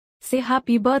say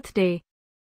happy birthday.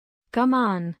 Come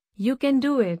on, you can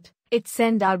do it. It's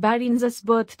Ndabarinze's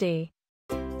birthday.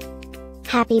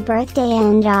 Happy birthday,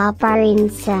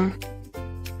 Ndabarinze.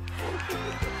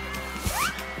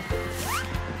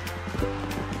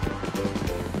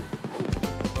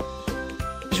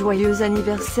 Joyeux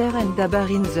anniversaire,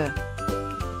 Ndabarinze.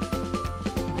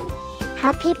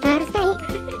 Happy birthday,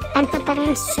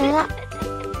 Ndabarinze.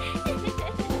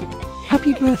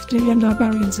 Happy birthday,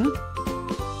 Ndabarinze.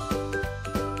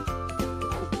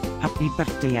 Happy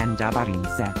birthday,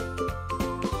 Ndabarinze.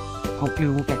 Hope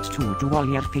you get to do all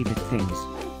your favorite things.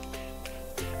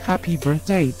 Happy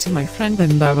birthday to my friend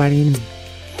Ndabarinze.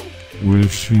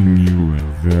 Wishing you a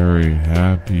very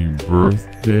happy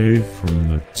birthday from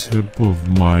the tip of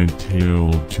my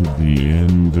tail to the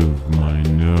end of my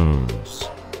nose.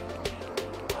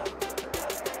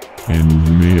 And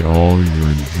may all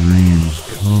your dreams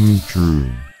come true.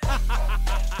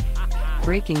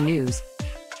 Breaking news.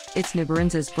 It's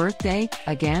Ndabarinze's birthday,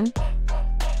 again?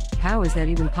 How is that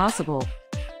even possible?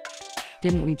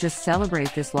 Didn't we just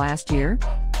celebrate this last year?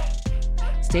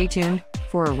 Stay tuned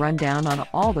for a rundown on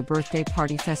all the birthday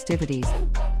party festivities.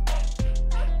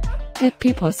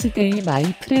 Happy birthday,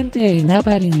 my friend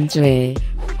Ndabarinze.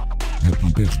 Happy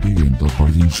birthday,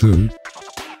 Ndabarinze.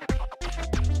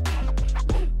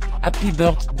 Happy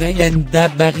birthday,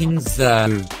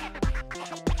 Ndabarinze.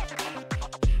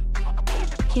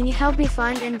 Can you help me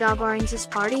find Ndabarinze's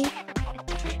party?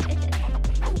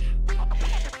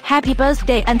 Happy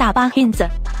birthday,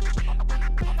 Ndabarinze.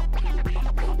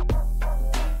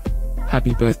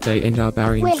 Happy birthday,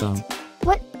 Ndabarinze. Wait,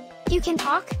 what? You can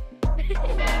talk?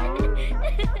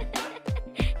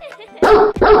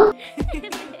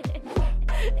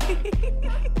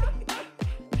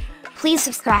 Please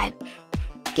subscribe,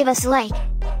 give us a like,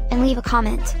 and leave a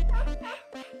comment.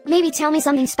 Maybe tell me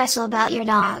something special about your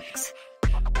dogs.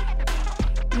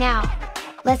 Now,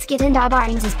 let's get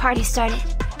Ndabarinze's party started.